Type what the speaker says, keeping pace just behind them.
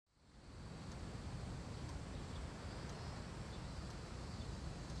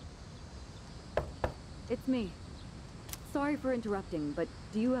It's me. Sorry for interrupting, but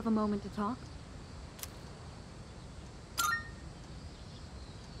do you have a moment to talk?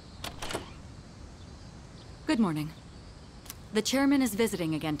 Good morning. The chairman is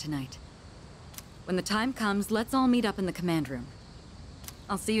visiting again tonight. When the time comes, let's all meet up in the command room.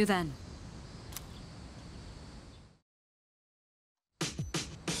 I'll see you then.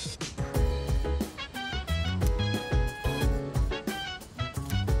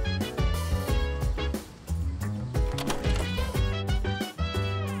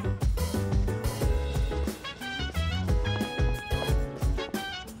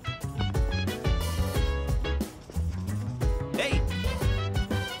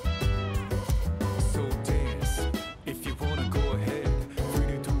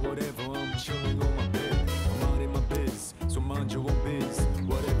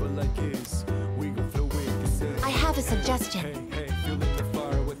 Suggestion. Hey, fueling the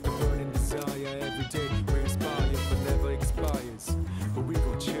fire with the burning desire every day. We inspire but never expires. But we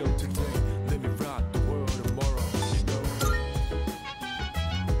go chill today. Let me rock the world tomorrow.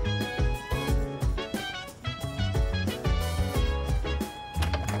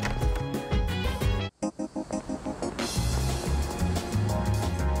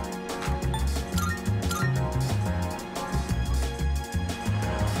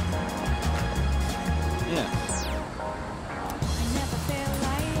 Yeah.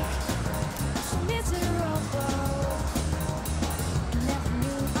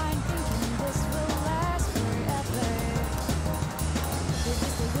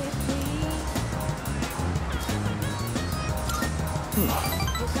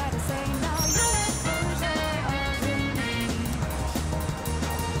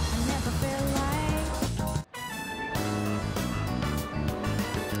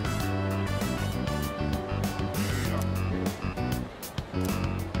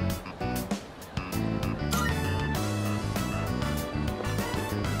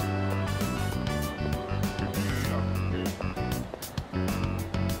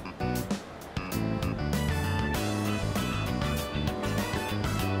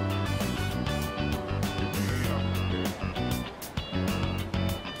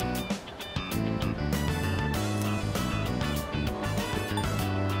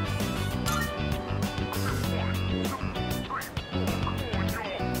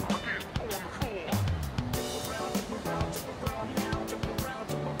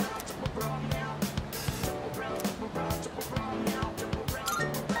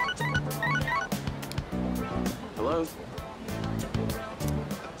 Hello?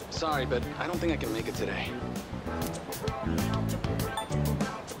 Sorry, but I don't think I can make it today.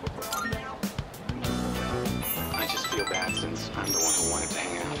 I just feel bad since I'm the one who wanted to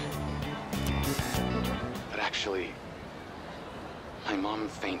hang out. But actually, my mom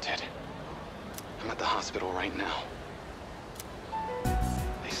fainted. I'm at the hospital right now.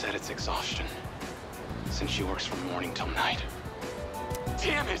 They said it's exhaustion, since she works from morning till night.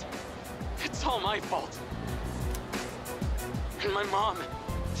 Damn it! It's all my fault. And my mom,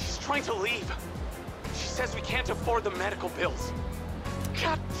 she's trying to leave. She says we can't afford the medical bills.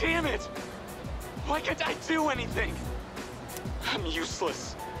 God damn it! Why can't I do anything? I'm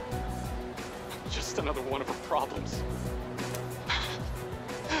useless. I'm just another one of her problems.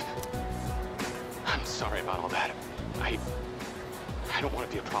 I'm sorry about all that. I don't want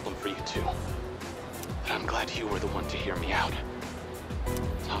to be a problem for you too. But I'm glad you were the one to hear me out.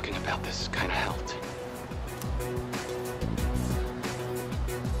 Talking about this kind of helped.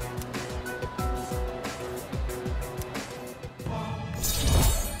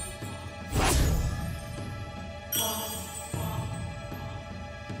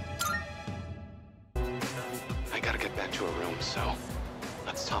 I gotta get back to a room, so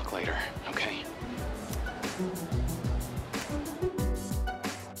let's talk later, okay?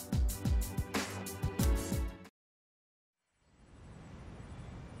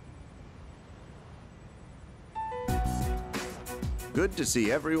 Good to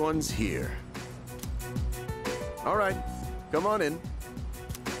see everyone's here. All right, come on in.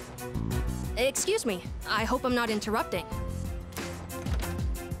 Excuse me. I hope I'm not interrupting.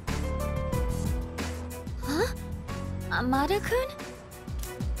 Huh? Amada-kun?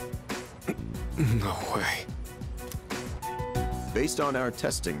 No way. Based on our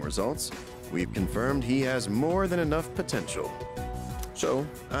testing results, we've confirmed he has more than enough potential. So,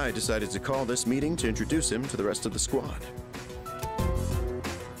 I decided to call this meeting to introduce him to the rest of the squad.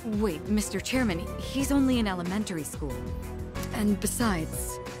 Wait, Mr. Chairman, he's only in elementary school. And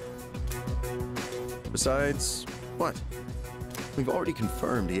besides... Besides, what? We've already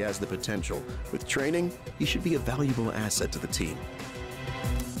confirmed he has the potential. With training, he should be a valuable asset to the team.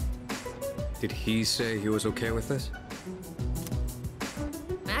 Did he say he was okay with this?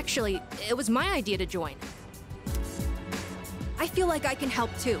 Actually, it was my idea to join. I feel like I can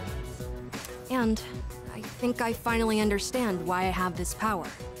help too. And I think I finally understand why I have this power.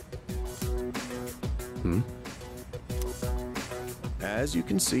 As you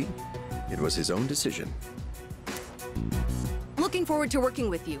can see, it was his own decision. Looking forward to working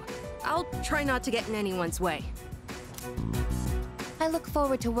with you. I'll try not to get in anyone's way. I look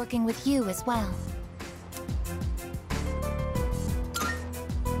forward to working with you as well.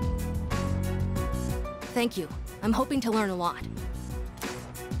 Thank you. I'm hoping to learn a lot.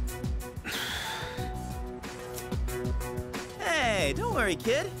 Hey, don't worry,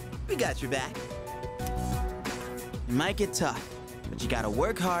 kid. We got your back. It might get tough, but you gotta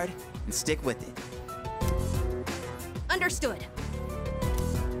work hard and stick with it. Understood.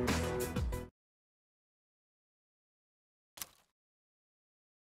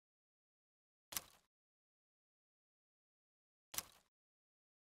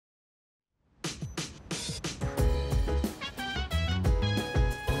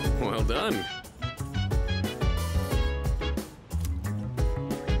 Well done.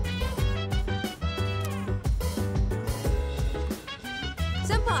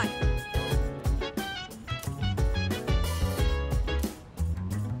 Senpai!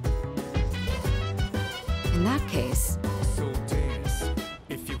 In that case, So dance,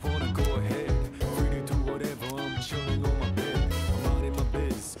 if you wanna go ahead. Free to do whatever, I'm chilling on my bed. I'm out in my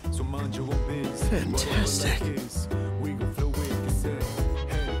biz, so mind your own biz. Fantastic. Whatever life is, we gon' flow with the set.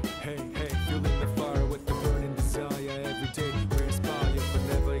 Hey, hey, hey, feeling the fire with the burning desire. Every day we inspire, but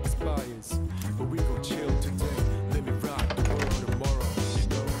never expires. But we gon' chill today, let me rock the world tomorrow, you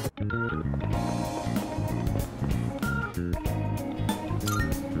know.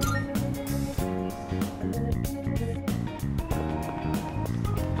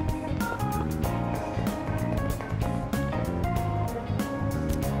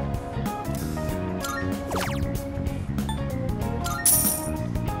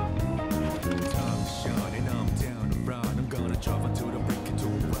 Time to shine and I'm down and round. I'm gonna drive until the break into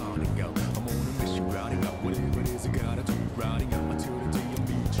rounding out. I'm on a mission, routing out whatever it is I gotta do. Routing out until the day I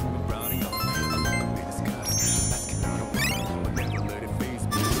meet you and routing out. I look up in the sky, asking out a while, but never let it faze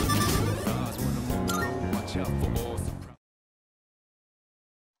me. Eyes when I'm on the road, watch out for all surprises.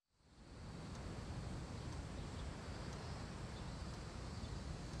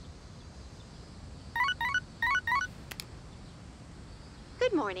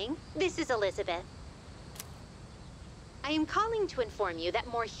 Good morning. This is Elizabeth. I am calling to inform you that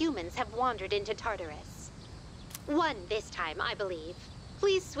more humans have wandered into Tartarus. One this time, I believe.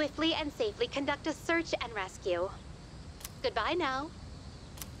 Please swiftly and safely conduct a search and rescue. Goodbye now.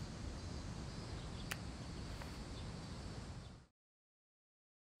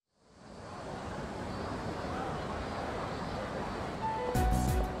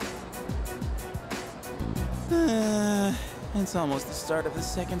 It's almost the start of the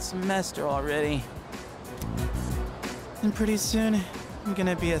second semester already. And pretty soon, I'm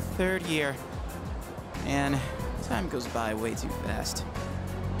gonna be a third year. And time goes by way too fast.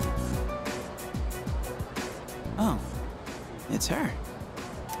 Oh, it's her.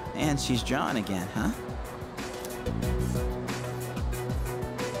 And she's drawn again, huh?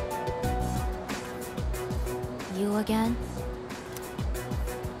 You again?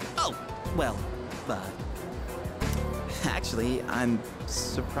 Oh, well, actually, I'm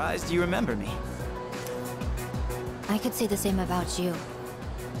surprised you remember me. I could say the same about you.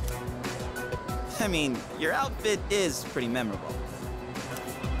 I mean, your outfit is pretty memorable.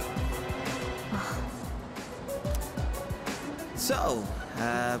 So,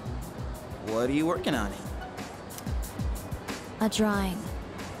 what are you working on? A drawing.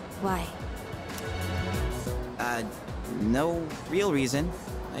 Why? No real reason,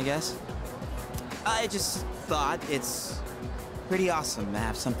 I guess. I just thought it's pretty awesome to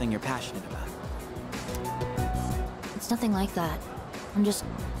have something you're passionate about. It's nothing like that. I'm just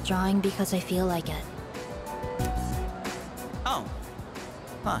drawing because I feel like it. Oh.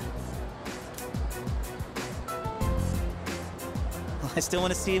 Huh. Well, I still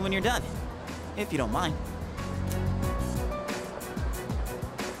want to see it when you're done, if you don't mind.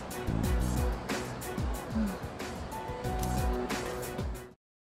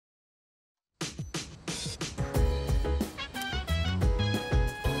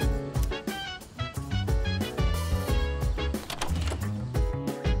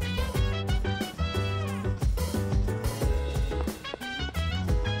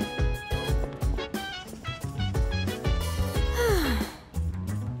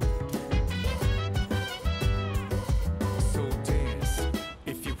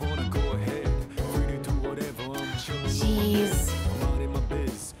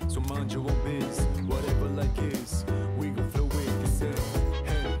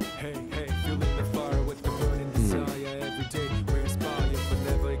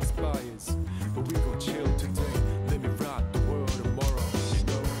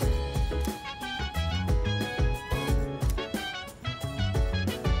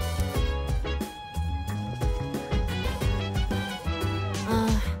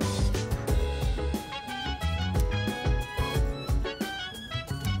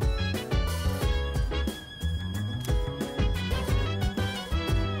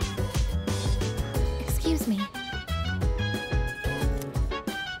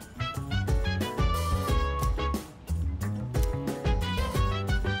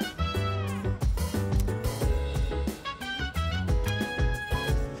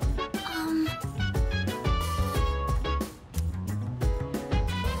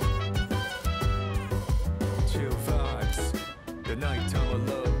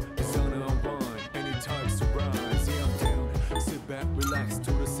 relax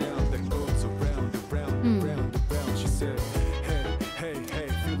to the sound that goes around, around, around, around. She said, hey, hey, hey,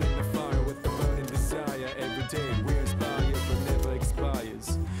 feeling the fire with the burning desire. Every day we inspire, but never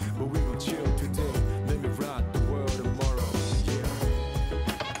expires. But we gon' chill today, let me rock the world tomorrow. Yeah.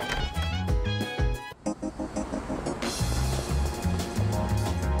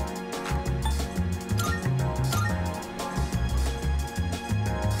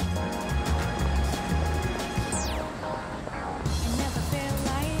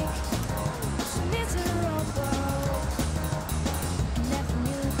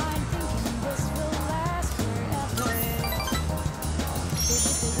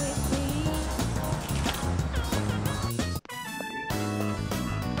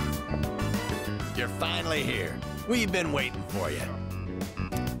 You're finally here. We've been waiting for you.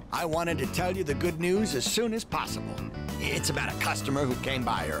 I wanted to tell you the good news as soon as possible. It's about a customer who came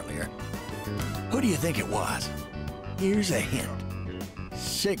by earlier. Who do you think it was? Here's a hint.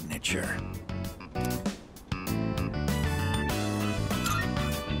 Signature.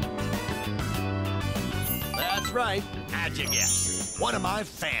 That's right. How'd you guess? One of my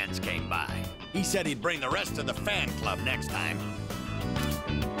fans came by. He said he'd bring the rest of the fan club next time.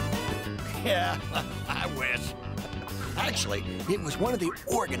 Yeah, I wish. Actually, it was one of the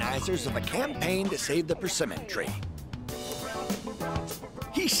organizers of a campaign to save the persimmon tree.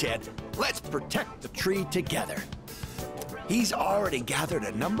 He said, let's protect the tree together. He's already gathered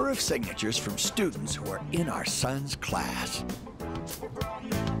a number of signatures from students who are in our son's class.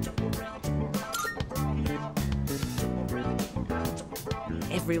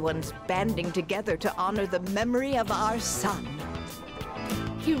 Everyone's banding together to honor the memory of our son.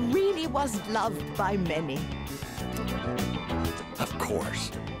 He really was loved by many. Of course.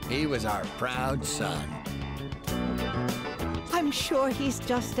 He was our proud son. I'm sure he's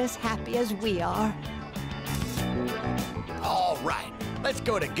just as happy as we are. All right, let's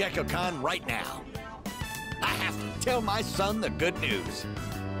go to GeckoCon right now. I have to tell my son the good news.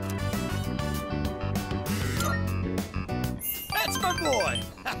 That's my boy!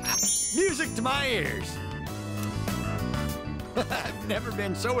 Music to my ears. I've never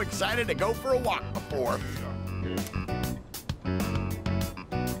been so excited to go for a walk before.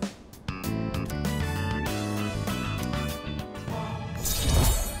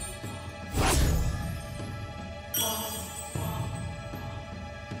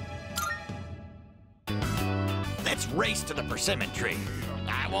 Let's race to the persimmon tree.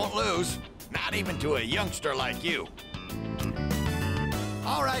 I won't lose, not even to a youngster like you.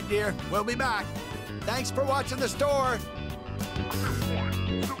 All right, dear, we'll be back. Thanks for watching the store.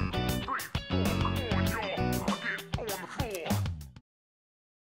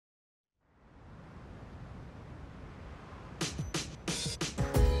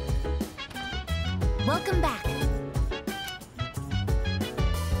 Welcome back.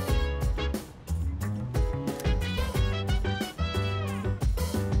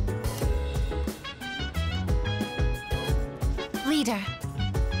 Leader.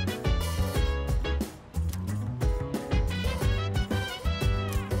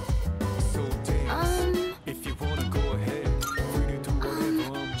 So dance. If you wanna go ahead, free to do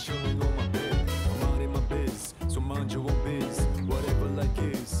whatever. I'm chilling on my bed. I'm minding my biz, so mind your own biz. Whatever like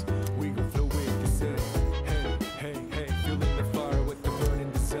is, we gon' flow with this head. Hey, hey, hey, feeling the fire with the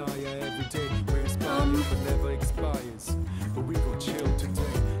burning desire. Every day we inspire, but never expires. But we gon' chill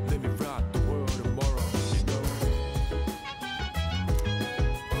today. Let me rock the world tomorrow. You know.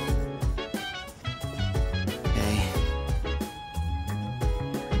 Hey.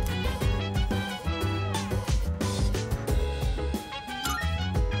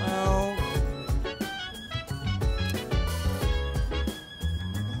 Well,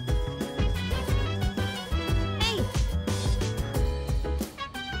 Hey!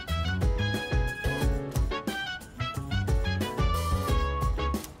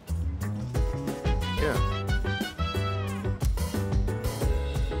 Yeah.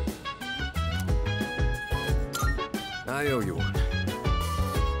 I owe you one.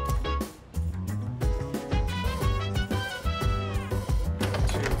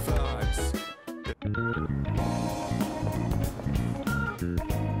 Chill vibes.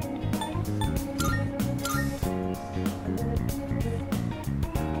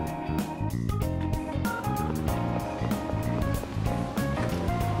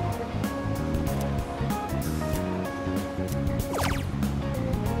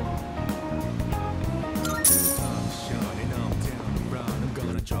 Shining up, down, around. I'm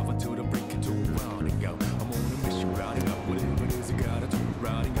gonna drive until the break into round and go. I'm on a mission, riding up. Whatever it is, I gotta do.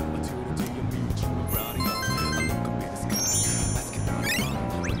 Riding up until the day I meet you. Riding up. I look up in the sky, asking out a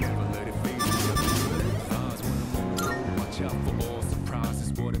rhyme, but never let it fade me. I feel it flies when I'm on the road. Watch out for all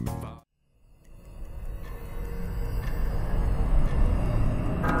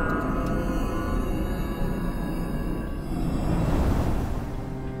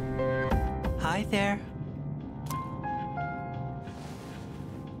there.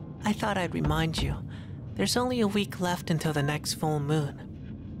 I thought I'd remind you, there's only a week left until the next full moon.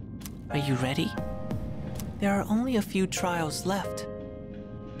 Are you ready? There are only a few trials left.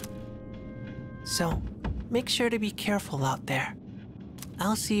 So, make sure to be careful out there.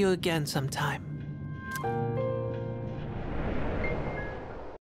 I'll see you again sometime.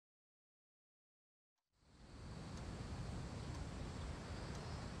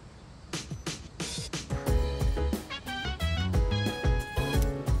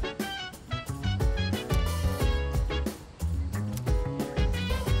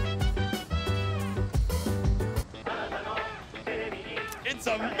 It's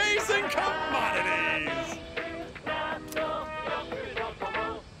amazing commodities!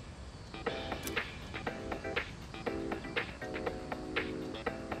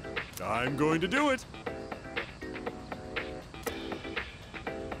 I'm going to do it!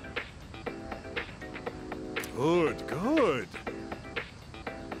 Good, good.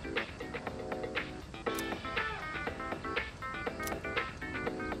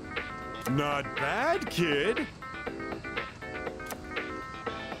 Not bad, kid.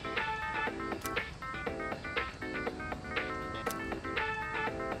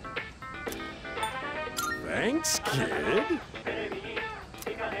 Thanks, kid.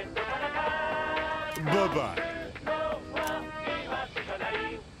 Bye-bye.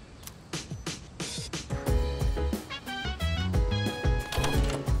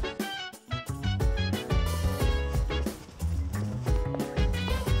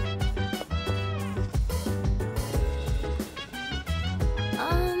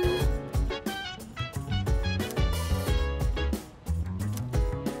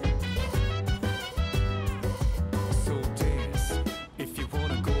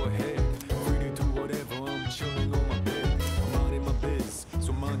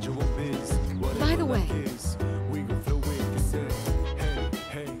 By the way,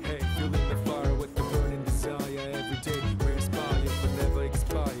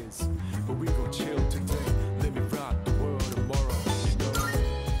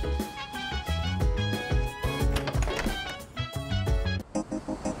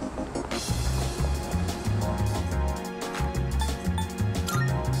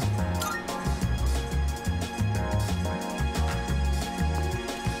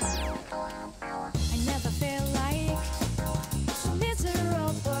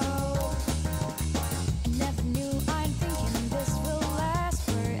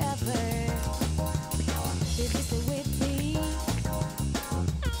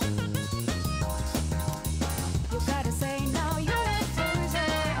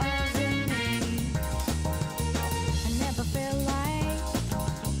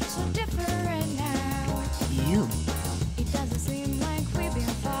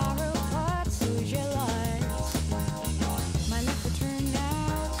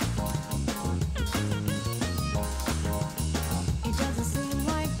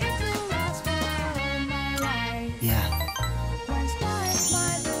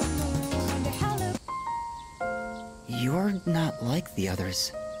 You're not like the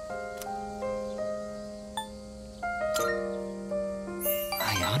others.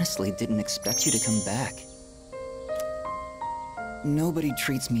 I honestly didn't expect you to come back. Nobody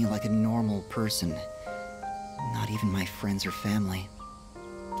treats me like a normal person. Not even my friends or family.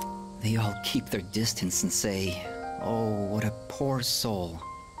 They all keep their distance and say, "Oh, what a poor soul."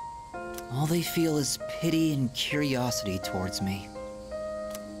 All they feel is pity and curiosity towards me.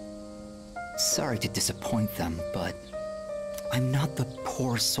 Sorry to disappoint them, but I'm not the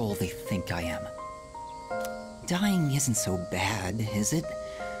poor soul they think I am. Dying isn't so bad, is it?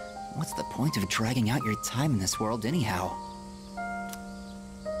 What's the point of dragging out your time in this world anyhow?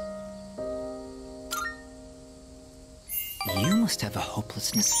 You must have a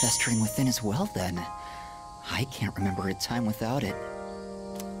hopelessness festering within as well, then. I can't remember a time without it.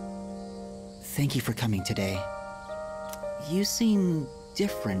 Thank you for coming today. You seem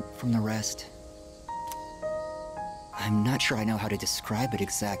different from the rest. I'm not sure I know how to describe it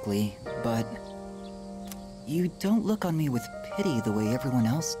exactly, but you don't look on me with pity the way everyone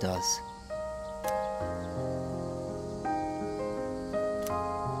else does.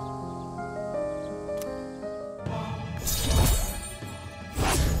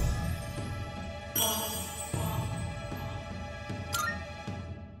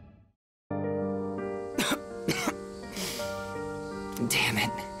 Damn it.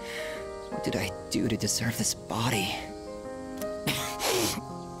 What did I do to deserve this body?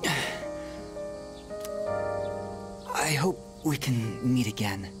 I hope we can meet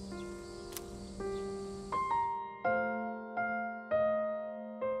again.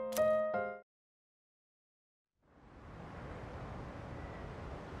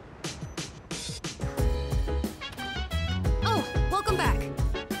 Welcome back.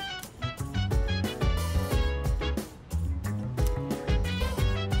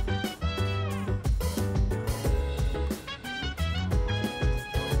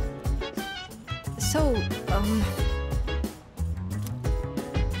 So,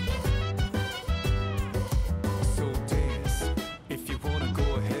 So dance, if you wanna go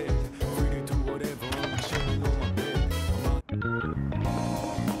ahead. Free to do whatever, I'm chilling on my bed.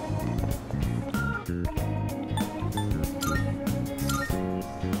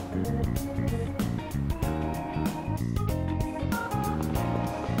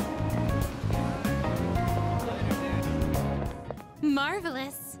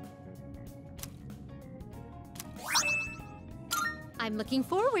 Marvelous. I'm looking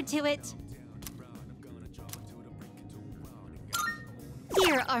forward to it.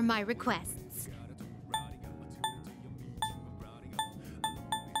 Here are my requests.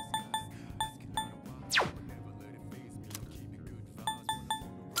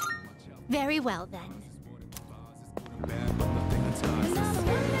 Very well then.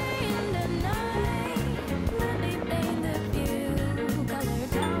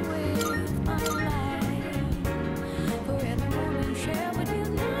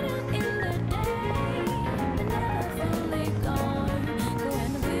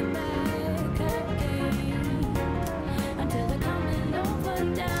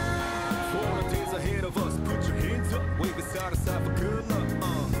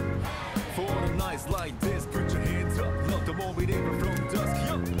 Like this, put your hands up, love the moment even from dusk,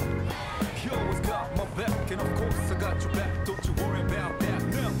 yo. You always got my back, and of course I got your back, don't you worry about that,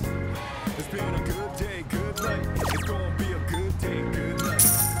 no. It's been a good day, good night, it's gonna be a good day, good night.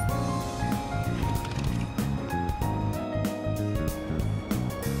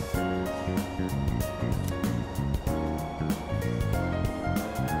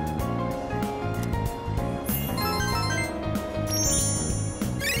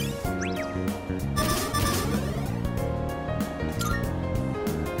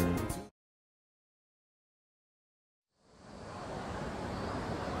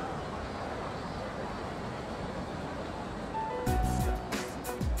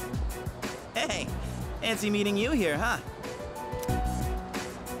 Hey, fancy meeting you here, huh?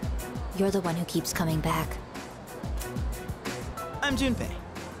 You're the one who keeps coming back. I'm Junpei.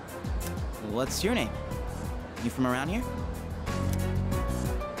 What's your name? You from around here?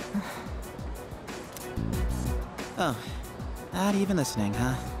 Oh, not even listening,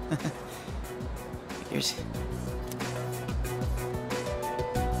 huh? Figures.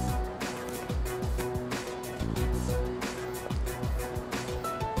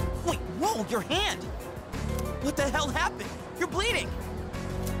 Wait, whoa, your hand! What the hell happened? You're bleeding!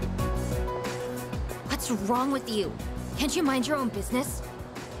 What's wrong with you? Can't you mind your own business?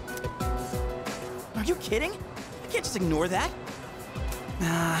 Are you kidding? I can't just ignore that.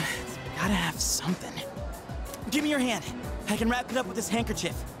 Gotta have something. Give me your hand. I can wrap it up with this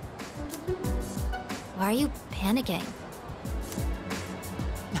handkerchief. Why are you panicking?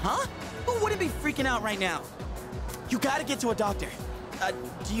 Huh? Who wouldn't be freaking out right now? You gotta get to a doctor.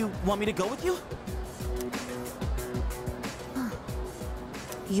 Do you want me to go with you?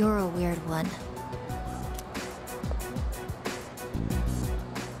 You're a weird one.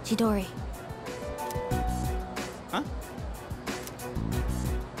 Chidori. Huh?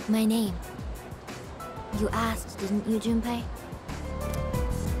 My name. You asked, didn't you, Junpei?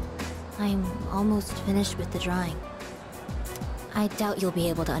 I'm almost finished with the drawing. I doubt you'll be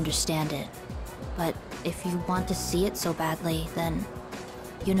able to understand it. But if you want to see it so badly, then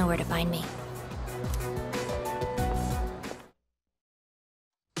you know where to find me.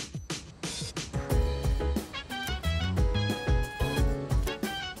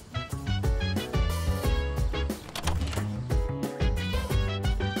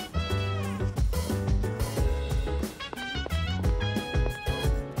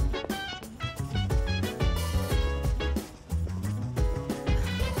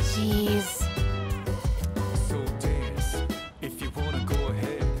 So dance, if you wanna go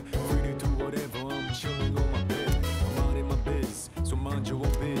ahead. Free to do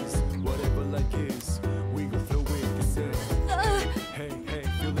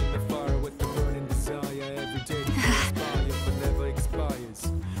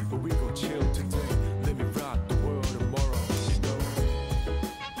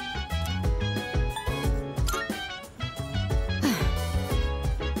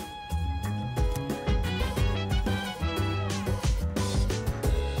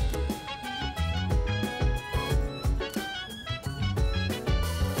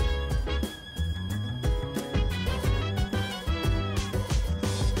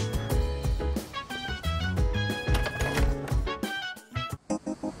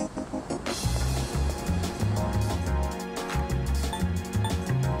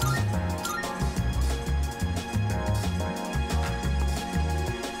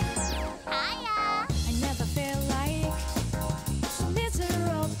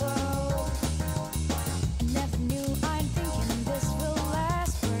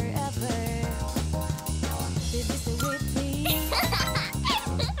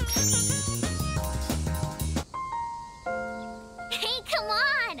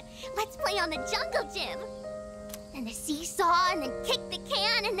and then kick the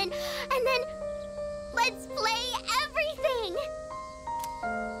can, and then let's play everything!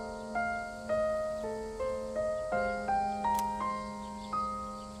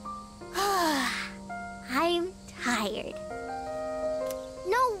 I'm tired.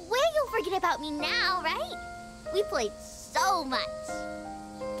 No way you'll forget about me now, right? We played so much.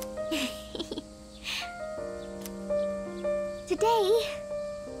 Today,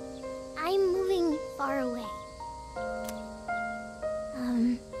 I'm moving far away.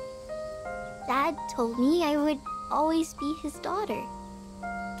 Dad told me I would always be his daughter.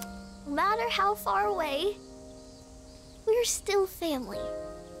 No matter how far away, we're still family.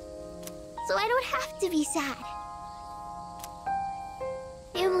 So I don't have to be sad.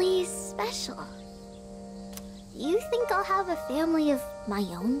 Family is special. Do you think I'll have a family of my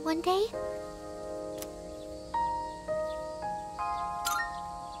own one day?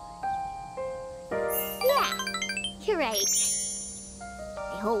 Yeah, you're right.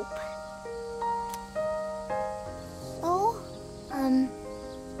 I hope. So,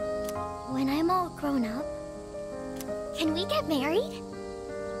 when I'm all grown up, can we get married?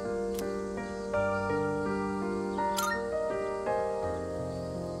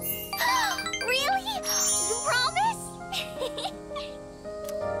 Really? You promise?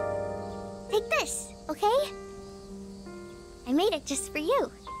 Take this, okay? I made it just for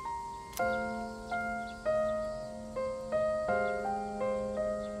you.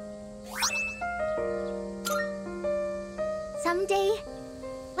 Someday,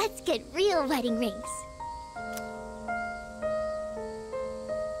 let's get real wedding rings.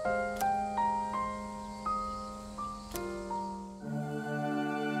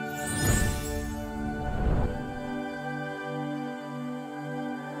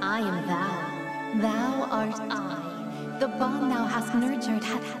 I am thou. Thou art I. The bond thou hast nurtured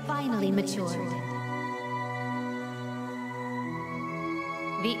hath finally matured.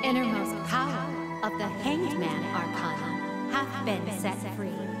 The innermost power of the Hanged Man Arcana hath been set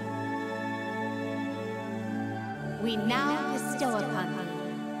free. We now bestow upon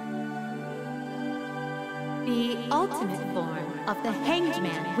thee the ultimate form of the Hanged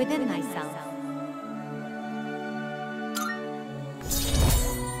Man within thyself.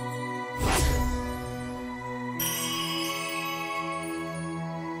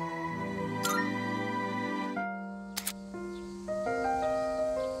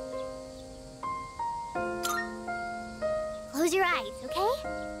 Close your eyes, okay?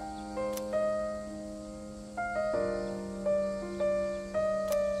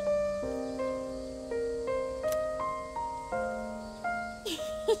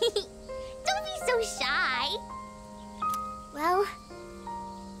 Don't be so shy. Well,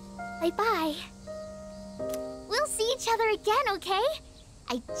 bye-bye. We'll see each other again, okay?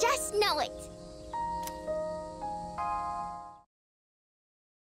 I just know it.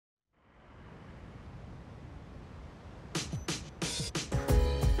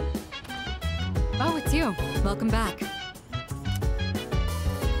 Oh, it's you. Welcome back.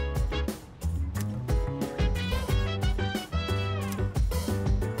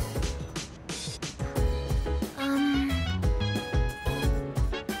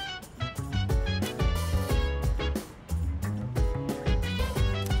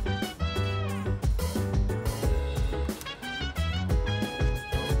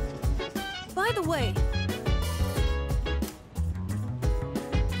 By the way,